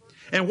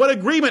 And what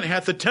agreement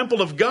hath the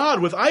temple of God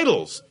with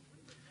idols?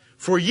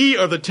 For ye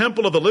are the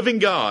temple of the living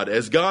God,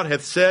 as God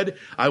hath said,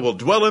 I will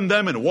dwell in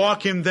them and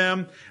walk in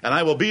them, and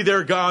I will be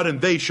their God, and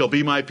they shall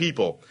be my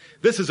people.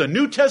 This is a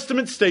New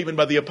Testament statement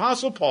by the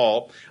Apostle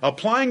Paul,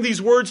 applying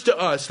these words to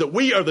us, that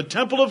we are the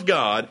temple of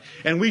God,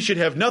 and we should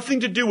have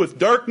nothing to do with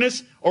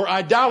darkness or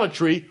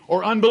idolatry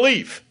or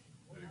unbelief.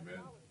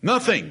 Amen.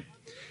 Nothing.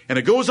 And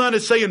it goes on to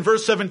say in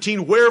verse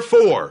 17,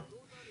 wherefore,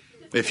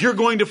 if you're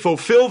going to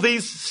fulfill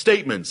these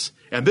statements,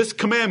 and this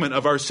commandment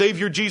of our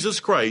Savior Jesus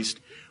Christ,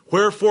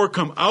 wherefore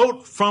come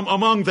out from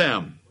among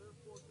them,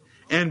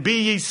 and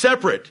be ye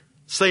separate,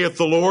 saith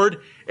the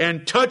Lord,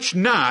 and touch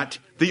not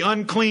the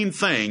unclean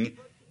thing,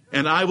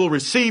 and I will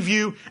receive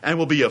you, and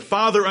will be a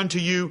father unto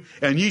you,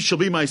 and ye shall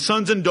be my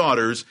sons and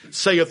daughters,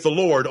 saith the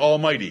Lord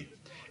Almighty.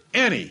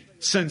 Any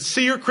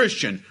sincere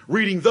Christian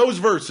reading those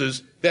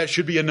verses, that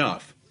should be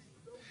enough.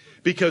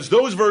 Because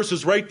those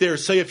verses right there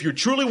say if you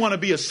truly want to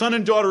be a son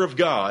and daughter of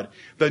God,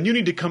 then you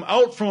need to come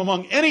out from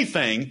among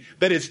anything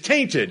that is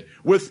tainted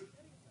with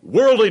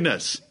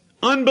worldliness,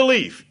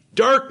 unbelief,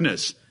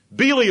 darkness,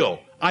 Belial,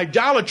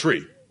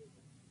 idolatry.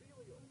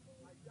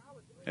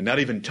 And not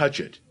even touch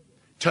it.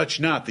 Touch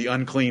not the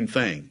unclean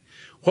thing.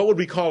 What would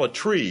we call a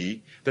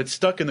tree that's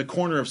stuck in the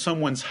corner of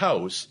someone's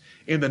house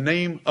in the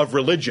name of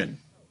religion?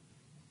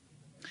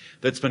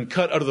 That's been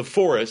cut out of the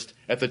forest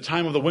at the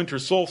time of the winter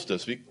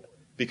solstice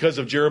because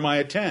of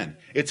Jeremiah 10.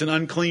 It's an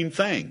unclean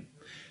thing.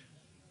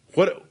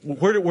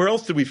 Where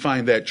else did we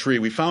find that tree?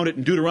 We found it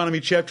in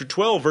Deuteronomy chapter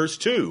 12, verse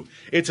 2.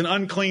 It's an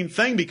unclean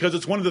thing because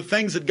it's one of the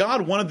things that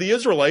God wanted the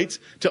Israelites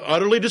to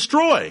utterly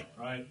destroy.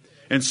 Right.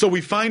 And so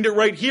we find it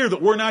right here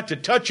that we're not to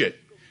touch it.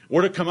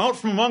 We're to come out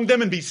from among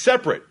them and be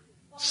separate,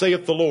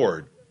 saith the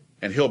Lord,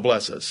 and He'll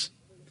bless us.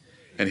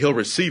 And He'll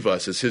receive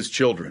us as His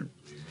children.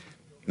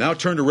 Now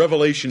turn to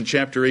Revelation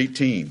chapter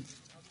 18.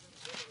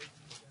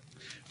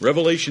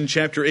 Revelation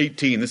chapter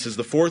 18. This is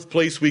the fourth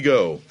place we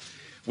go.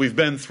 We've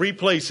been three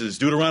places: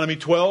 Deuteronomy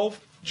 12,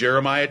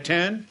 Jeremiah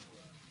 10,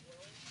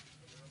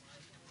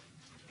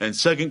 and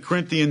 2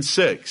 Corinthians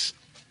 6.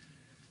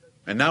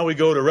 And now we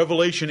go to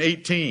Revelation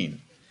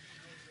 18.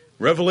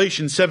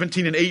 Revelation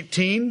 17 and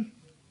 18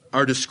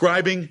 are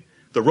describing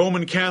the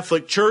Roman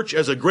Catholic Church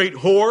as a great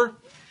whore,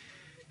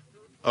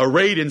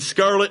 arrayed in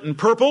scarlet and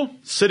purple,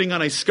 sitting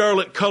on a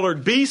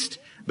scarlet-colored beast.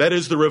 That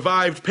is the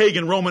revived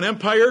pagan Roman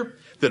Empire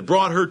that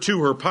brought her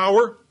to her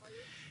power.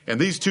 And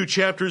these two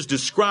chapters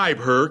describe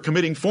her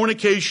committing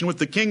fornication with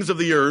the kings of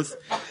the earth,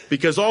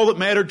 because all that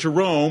mattered to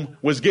Rome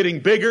was getting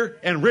bigger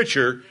and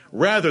richer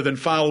rather than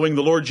following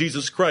the Lord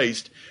Jesus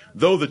Christ,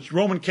 though the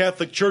Roman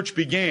Catholic Church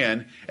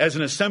began as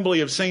an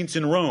assembly of saints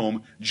in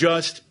Rome,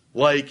 just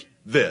like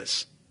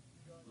this.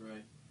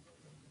 Right.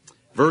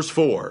 Verse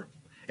 4,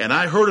 and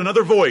I heard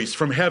another voice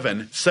from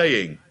heaven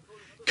saying,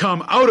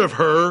 come out of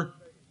her,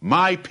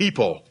 my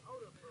people,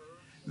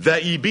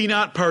 that ye be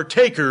not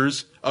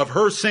partakers of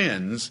her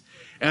sins,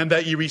 and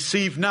that ye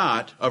receive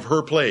not of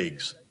her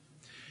plagues.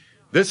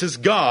 This is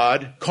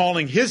God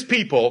calling his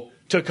people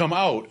to come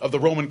out of the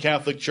Roman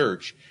Catholic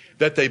Church,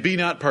 that they be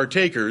not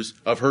partakers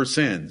of her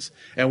sins.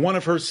 And one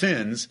of her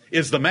sins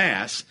is the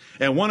Mass,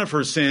 and one of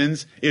her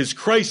sins is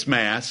Christ's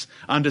Mass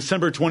on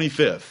December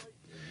 25th.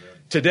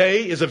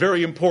 Today is a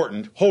very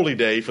important holy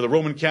day for the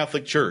Roman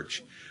Catholic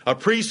Church. A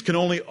priest can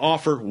only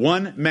offer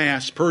one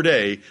Mass per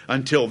day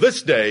until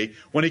this day,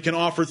 when he can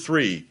offer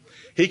 3.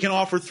 He can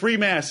offer 3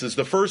 Masses.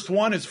 The first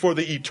one is for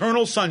the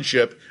eternal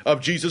sonship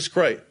of Jesus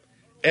Christ.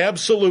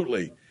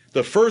 Absolutely.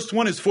 The first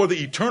one is for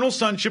the eternal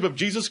sonship of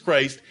Jesus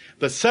Christ.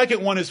 The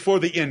second one is for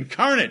the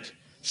incarnate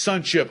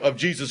sonship of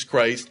Jesus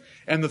Christ.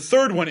 And the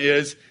third one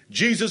is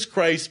Jesus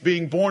Christ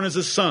being born as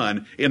a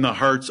son in the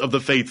hearts of the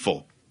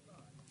faithful.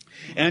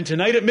 And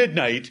tonight at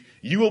midnight,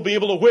 you will be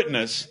able to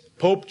witness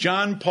Pope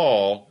John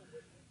Paul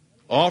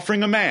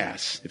offering a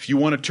Mass. If you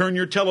want to turn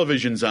your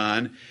televisions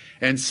on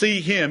and see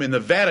him in the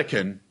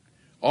Vatican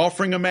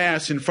offering a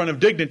Mass in front of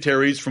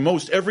dignitaries from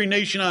most every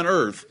nation on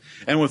earth,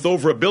 and with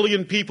over 1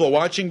 billion people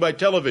watching by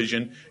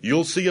television,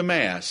 you'll see a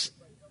Mass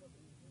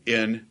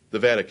in the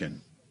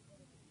Vatican.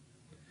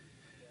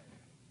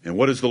 And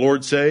what does the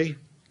Lord say?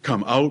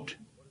 Come out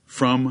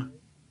from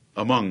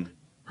among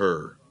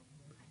her.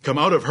 Come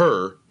out of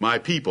her, my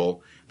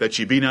people, that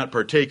ye be not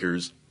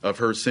partakers of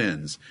her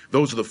sins.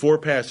 Those are the 4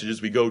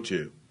 passages we go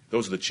to.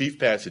 Those are the chief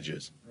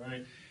passages.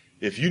 Right.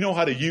 If you know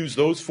how to use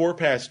those 4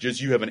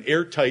 passages, you have an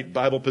airtight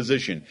Bible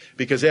position.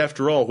 Because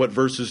after all, what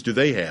verses do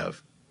they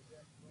have?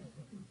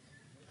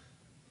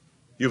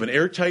 You have an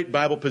airtight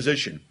Bible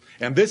position.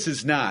 And this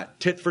is not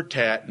tit for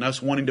tat and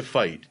us wanting to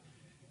fight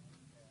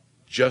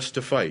just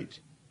to fight.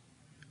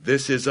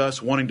 This is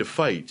us wanting to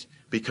fight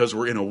because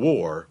we're in a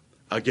war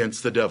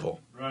against the devil.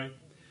 Right.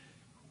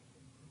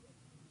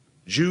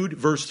 Jude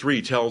verse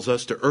 3 tells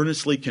us to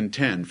earnestly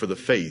contend for the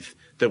faith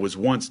that was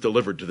once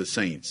delivered to the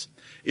saints.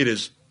 It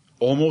is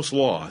almost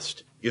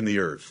lost in the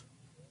earth.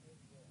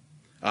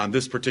 On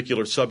this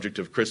particular subject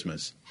of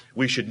Christmas,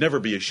 we should never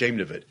be ashamed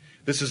of it.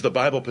 This is the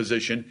Bible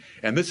position,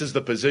 and this is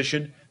the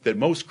position that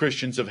most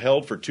Christians have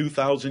held for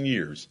 2,000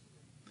 years.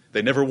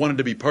 They never wanted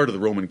to be part of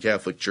the Roman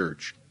Catholic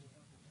Church.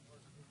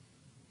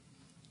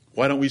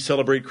 Why don't we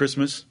celebrate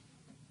Christmas?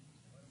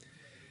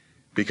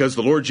 Because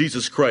the Lord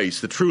Jesus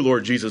Christ, the true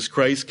Lord Jesus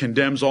Christ,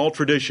 condemns all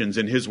traditions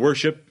in his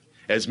worship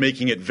as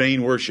making it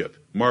vain worship.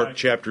 Mark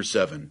chapter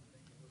 7.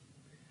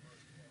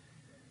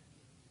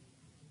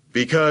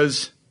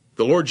 Because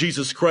the Lord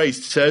Jesus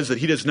Christ says that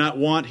he does not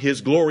want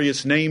his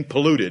glorious name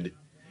polluted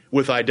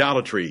with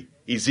idolatry.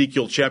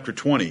 Ezekiel chapter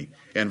 20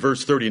 and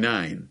verse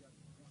 39.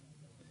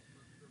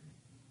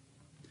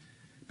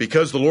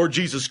 Because the Lord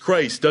Jesus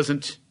Christ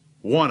doesn't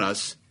want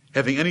us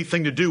having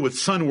anything to do with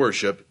sun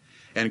worship,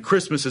 and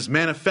Christmas is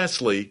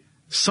manifestly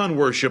sun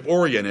worship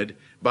oriented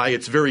by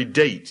its very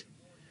date.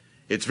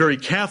 It's very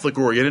Catholic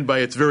oriented by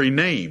its very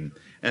name,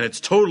 and it's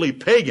totally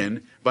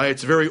pagan by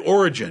its very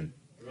origin.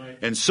 Right.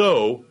 And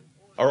so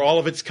are all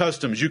of its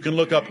customs. You can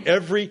look up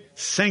every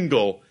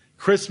single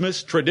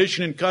Christmas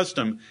tradition and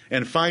custom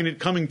and find it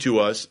coming to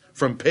us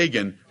from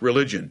pagan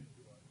religion.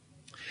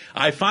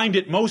 I find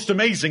it most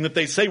amazing that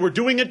they say we're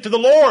doing it to the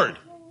Lord.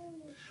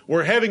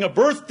 We're having a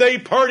birthday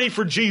party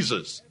for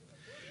Jesus.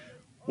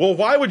 Well,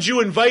 why would you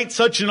invite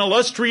such an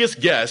illustrious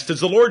guest as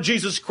the Lord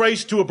Jesus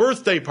Christ to a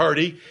birthday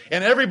party,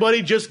 and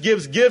everybody just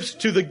gives gifts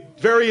to the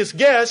various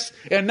guests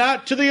and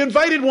not to the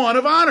invited one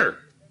of honor?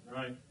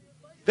 Right.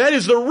 That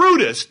is the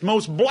rudest,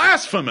 most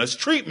blasphemous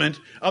treatment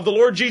of the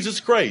Lord Jesus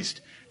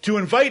Christ. To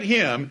invite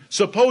him,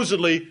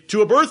 supposedly,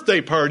 to a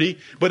birthday party,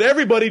 but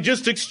everybody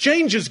just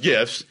exchanges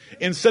gifts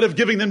instead of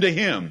giving them to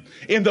him.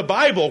 In the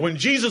Bible, when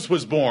Jesus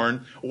was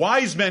born,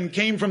 wise men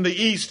came from the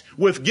east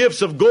with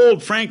gifts of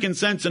gold,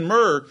 frankincense, and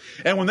myrrh.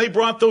 And when they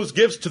brought those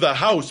gifts to the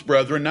house,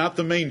 brethren, not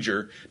the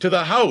manger, to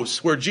the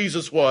house where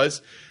Jesus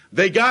was,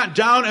 they got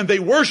down and they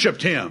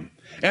worshiped him.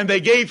 And they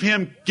gave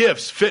him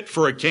gifts fit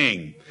for a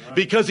king.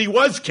 Because he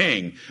was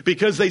king.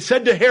 Because they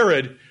said to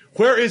Herod,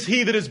 "Where is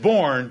he that is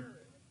born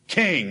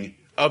king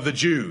of the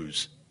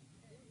Jews?"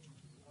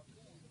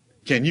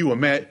 Can you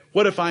imagine?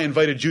 What if I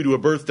invited you to a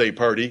birthday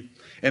party,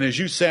 and as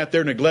you sat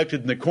there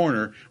neglected in the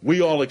corner,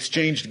 we all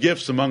exchanged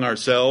gifts among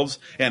ourselves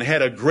and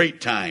had a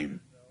great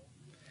time?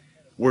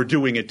 We're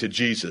doing it to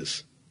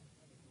Jesus.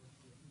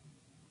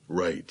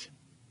 Right.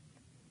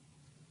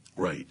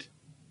 Right.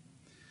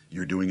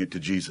 You're doing it to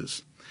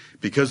Jesus.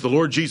 Because the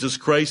Lord Jesus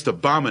Christ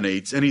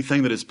abominates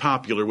anything that is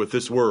popular with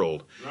this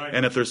world. Right.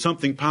 And if there's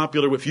something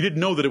popular, if you didn't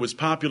know that it was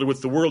popular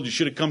with the world, you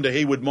should have come to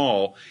Haywood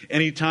Mall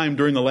any time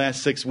during the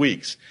last 6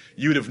 weeks.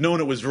 You would have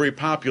known it was very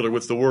popular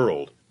with the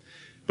world.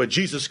 But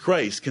Jesus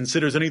Christ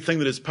considers anything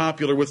that is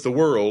popular with the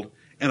world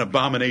an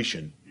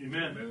abomination.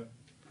 Amen.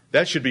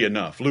 That should be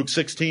enough. Luke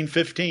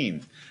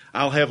 16:15.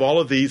 I'll have all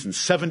of these and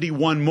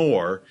 71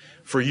 more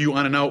for you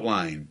on an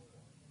outline.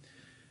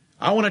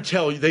 I want to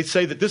tell you, they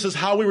say that this is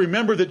how we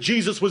remember that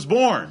Jesus was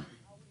born.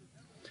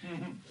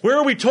 Where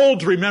are we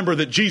told to remember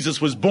that Jesus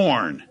was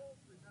born?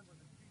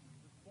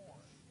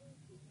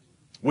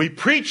 We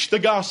preach the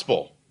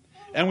gospel.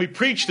 And we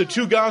preach the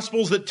two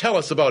gospels that tell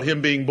us about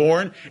him being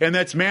born, and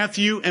that's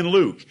Matthew and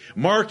Luke.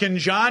 Mark and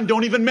John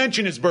don't even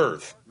mention his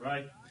birth.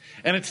 Right.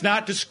 And it's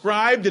not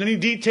described in any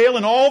detail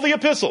in all the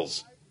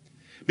epistles.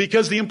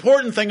 Because the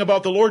important thing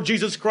about the Lord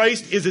Jesus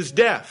Christ is his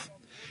death.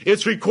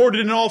 It's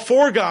recorded in all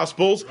four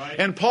Gospels, right.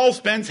 And Paul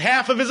spends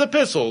half of his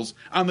epistles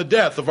on the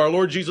death of our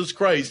Lord Jesus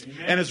Christ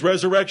and his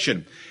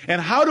resurrection.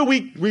 And how do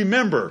we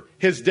remember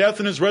his death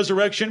and his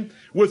resurrection?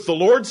 With the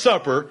Lord's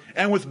Supper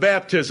and with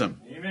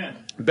baptism. Amen.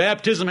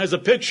 Baptism has a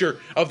picture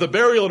of the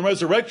burial and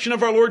resurrection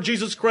of our Lord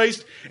Jesus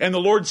Christ, and the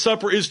Lord's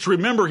Supper is to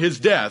remember his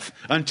death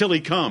until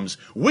he comes.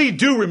 We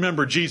do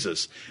remember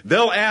Jesus.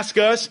 They'll ask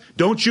us,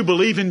 don't you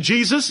believe in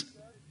Jesus?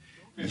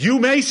 You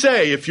may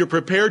say, if you're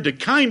prepared to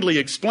kindly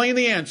explain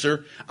the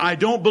answer, I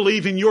don't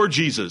believe in your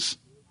Jesus.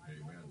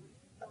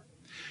 Amen.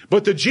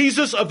 But the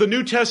Jesus of the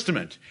New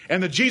Testament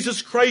and the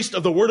Jesus Christ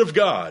of the Word of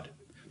God,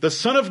 the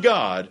Son of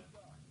God,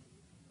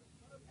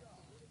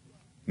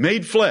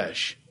 made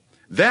flesh,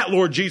 that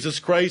Lord Jesus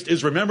Christ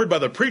is remembered by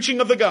the preaching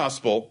of the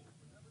gospel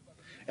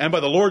and by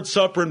the Lord's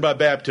Supper and by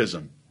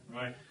baptism.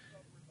 Right.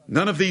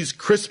 None of these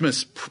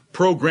Christmas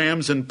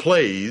programs and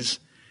plays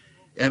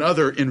and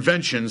other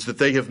inventions that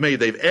they have made,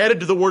 they've added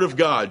to the Word of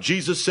God.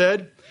 Jesus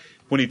said,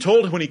 when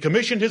he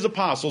commissioned his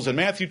apostles in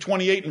Matthew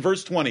 28 and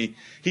verse 20,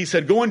 he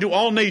said, go into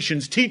all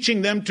nations,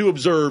 teaching them to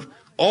observe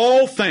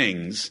all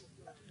things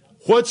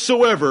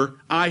whatsoever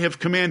I have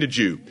commanded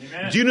you.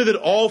 Amen. Do you know that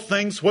all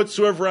things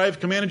whatsoever I have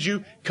commanded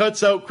you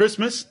cuts out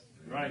Christmas?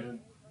 Right.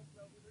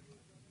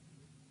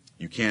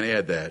 You can't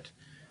add that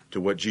to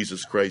what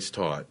Jesus Christ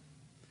taught.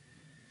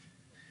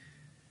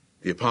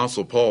 The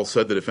Apostle Paul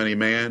said that if any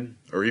man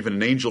or even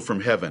an angel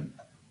from heaven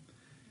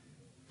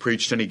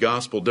preached any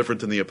gospel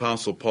different than the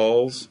Apostle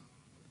Paul's,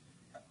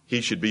 he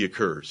should be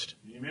accursed.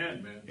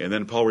 Amen. And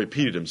then Paul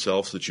repeated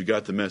himself so that you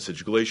got the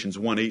message. Galatians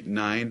 1, 8, and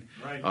 9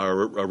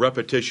 are a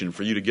repetition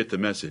for you to get the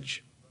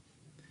message.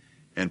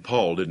 And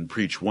Paul didn't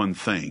preach one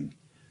thing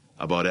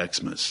about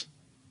Xmas.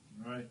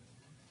 Right.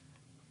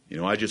 You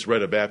know, I just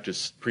read a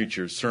Baptist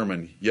preacher's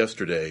sermon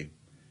yesterday.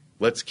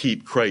 Let's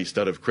keep Christ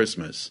out of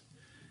Christmas.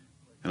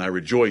 And I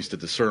rejoiced at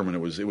the sermon. It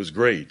was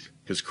great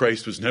because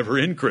Christ was never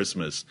in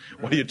Christmas.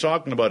 What are you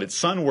talking about? It's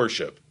sun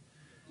worship.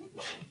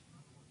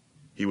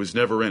 He was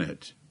never in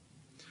it.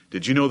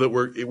 Did you know that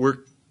we're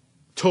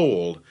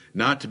told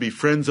not to be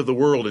friends of the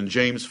world in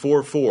James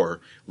 4:4,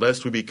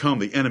 lest we become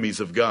the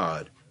enemies of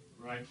God?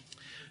 Right.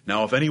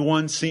 Now, if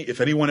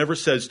anyone ever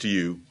says to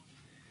you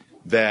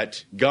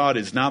that God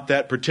is not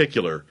that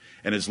particular,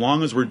 and as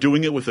long as we're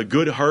doing it with a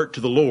good heart to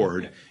the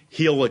Lord,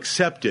 he'll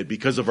accept it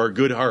because of our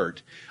good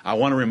heart. I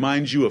want to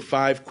remind you of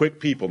 5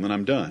 quick people, and then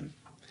I'm done.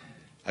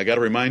 I got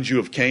to remind you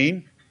of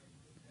Cain,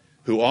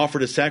 who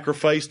offered a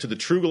sacrifice to the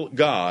true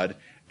God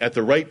at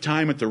the right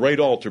time at the right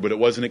altar, but it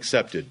wasn't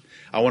accepted.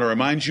 I want to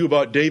remind you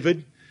about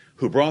David,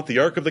 who brought the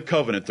Ark of the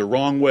Covenant the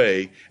wrong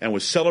way and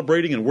was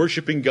celebrating and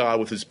worshiping God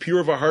with as pure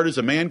of a heart as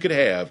a man could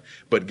have,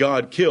 but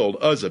God killed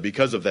Uzzah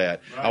because of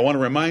that. Right. I want to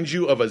remind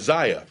you of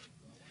Uzziah,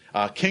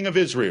 king of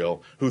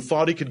Israel, who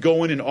thought he could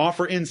go in and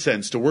offer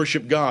incense to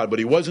worship God, but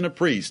he wasn't a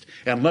priest,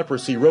 and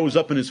leprosy rose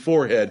up in his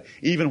forehead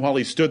even while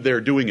he stood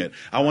there doing it.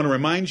 I want to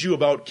remind you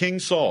about King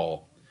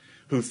Saul,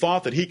 who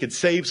thought that he could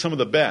save some of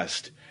the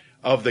best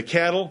of the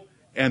cattle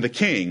and the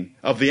king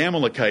of the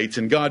Amalekites,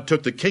 and God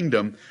took the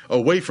kingdom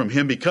away from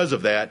him because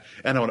of that.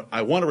 And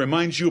I want to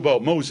remind you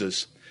about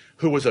Moses,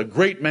 who was a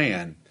great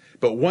man,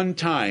 but one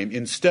time,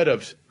 instead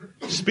of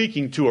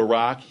speaking to a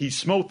rock, he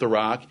smote the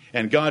rock,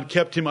 and God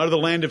kept him out of the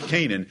land of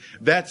Canaan.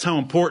 That's how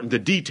important the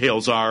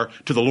details are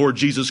to the Lord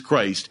Jesus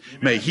Christ. Amen.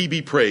 May he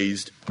be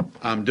praised.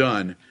 I'm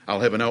done.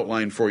 I'll have an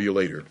outline for you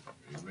later.